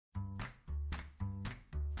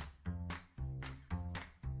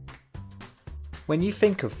When you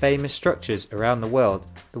think of famous structures around the world,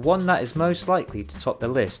 the one that is most likely to top the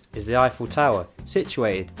list is the Eiffel Tower,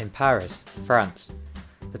 situated in Paris, France.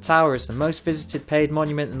 The tower is the most visited paid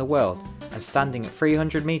monument in the world, and standing at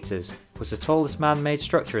 300 metres, was the tallest man-made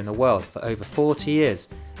structure in the world for over 40 years,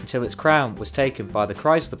 until its crown was taken by the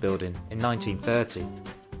Chrysler Building in 1930.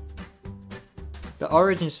 The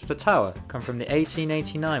origins of the tower come from the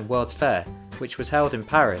 1889 World's Fair, which was held in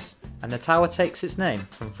Paris, and the tower takes its name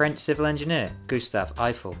from French civil engineer Gustave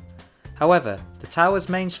Eiffel. However, the tower's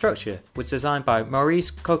main structure was designed by Maurice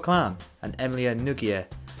Coquelin and Émile Nouguier,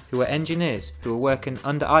 who were engineers who were working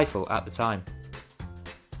under Eiffel at the time.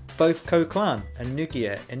 Both Coquelin and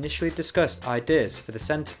Nouguier initially discussed ideas for the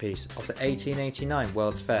centrepiece of the 1889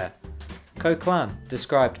 World's Fair. Coquelin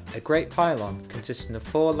described a great pylon consisting of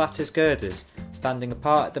 4 lattice girders standing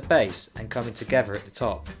apart at the base and coming together at the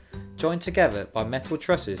top, joined together by metal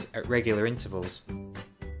trusses at regular intervals.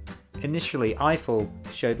 Initially, Eiffel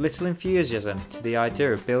showed little enthusiasm to the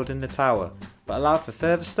idea of building the tower, but allowed for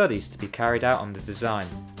further studies to be carried out on the design.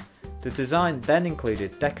 The design then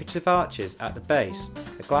included decorative arches at the base,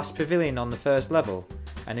 a glass pavilion on the first level,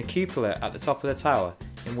 and a cupola at the top of the tower,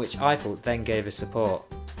 in which Eiffel then gave his support.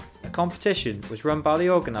 A competition was run by the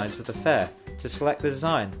organisers of the fair to select the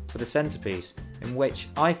design for the centrepiece, in which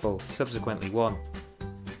Eiffel subsequently won.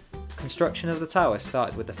 Construction of the tower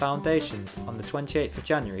started with the foundations on the 28th of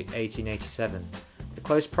January 1887. The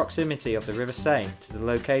close proximity of the River Seine to the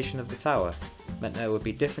location of the tower meant there would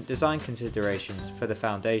be different design considerations for the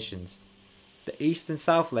foundations. The east and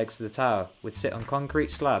south legs of the tower would sit on concrete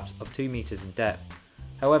slabs of 2 metres in depth.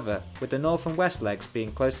 However, with the north and west legs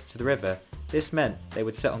being closer to the river, this meant they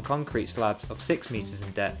would sit on concrete slabs of 6 metres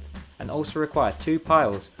in depth, and also required 2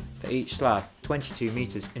 piles for each slab 22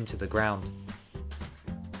 metres into the ground.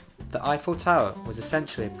 The Eiffel Tower was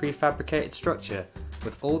essentially a prefabricated structure,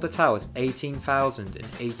 with all the tower's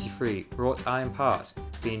 18,083 wrought iron parts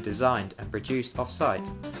being designed and produced off-site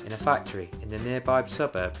in a factory in the nearby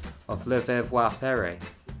suburb of Le Vervois-Perret.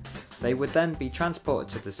 They would then be transported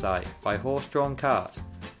to the site by horse-drawn cart,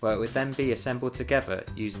 where it would then be assembled together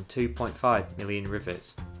using 2.5 million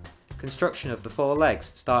rivets. Construction of the 4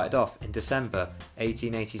 legs started off in December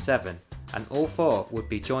 1887, and all 4 would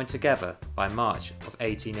be joined together by March of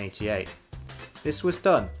 1888. This was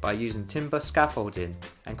done by using timber scaffolding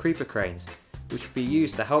and creeper cranes, which would be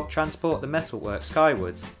used to help transport the metalwork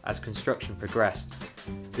skywards as construction progressed.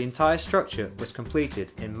 The entire structure was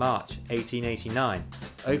completed in March 1889,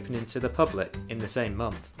 opening to the public in the same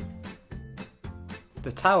month.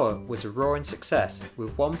 The tower was a roaring success,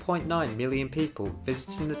 with 1.9 million people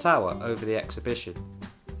visiting the tower over the exhibition.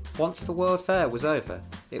 Once the World Fair was over,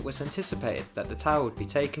 it was anticipated that the tower would be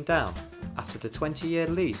taken down after the 20-year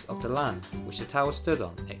lease of the land which the tower stood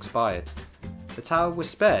on expired. The tower was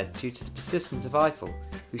spared due to the persistence of Eiffel,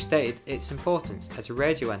 who stated its importance as a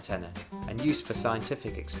radio antenna and used for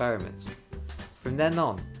scientific experiments. From then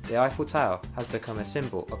on, the Eiffel Tower has become a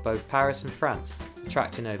symbol of both Paris and France,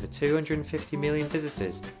 attracting over 250 million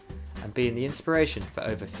visitors and being the inspiration for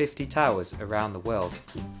over 50 towers around the world.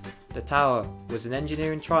 The tower was an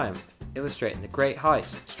engineering triumph, illustrating the great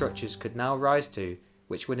heights structures could now rise to,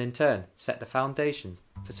 which would in turn set the foundations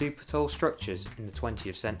for super tall structures in the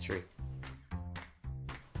 20th century.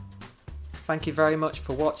 Thank you very much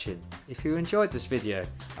for watching. If you enjoyed this video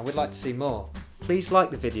and would like to see more, please like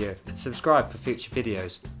the video and subscribe for future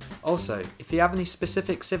videos. Also, if you have any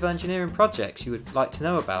specific civil engineering projects you would like to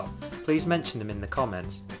know about, please mention them in the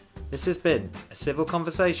comments. This has been a Civil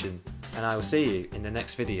Conversation, and I will see you in the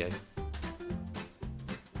next video.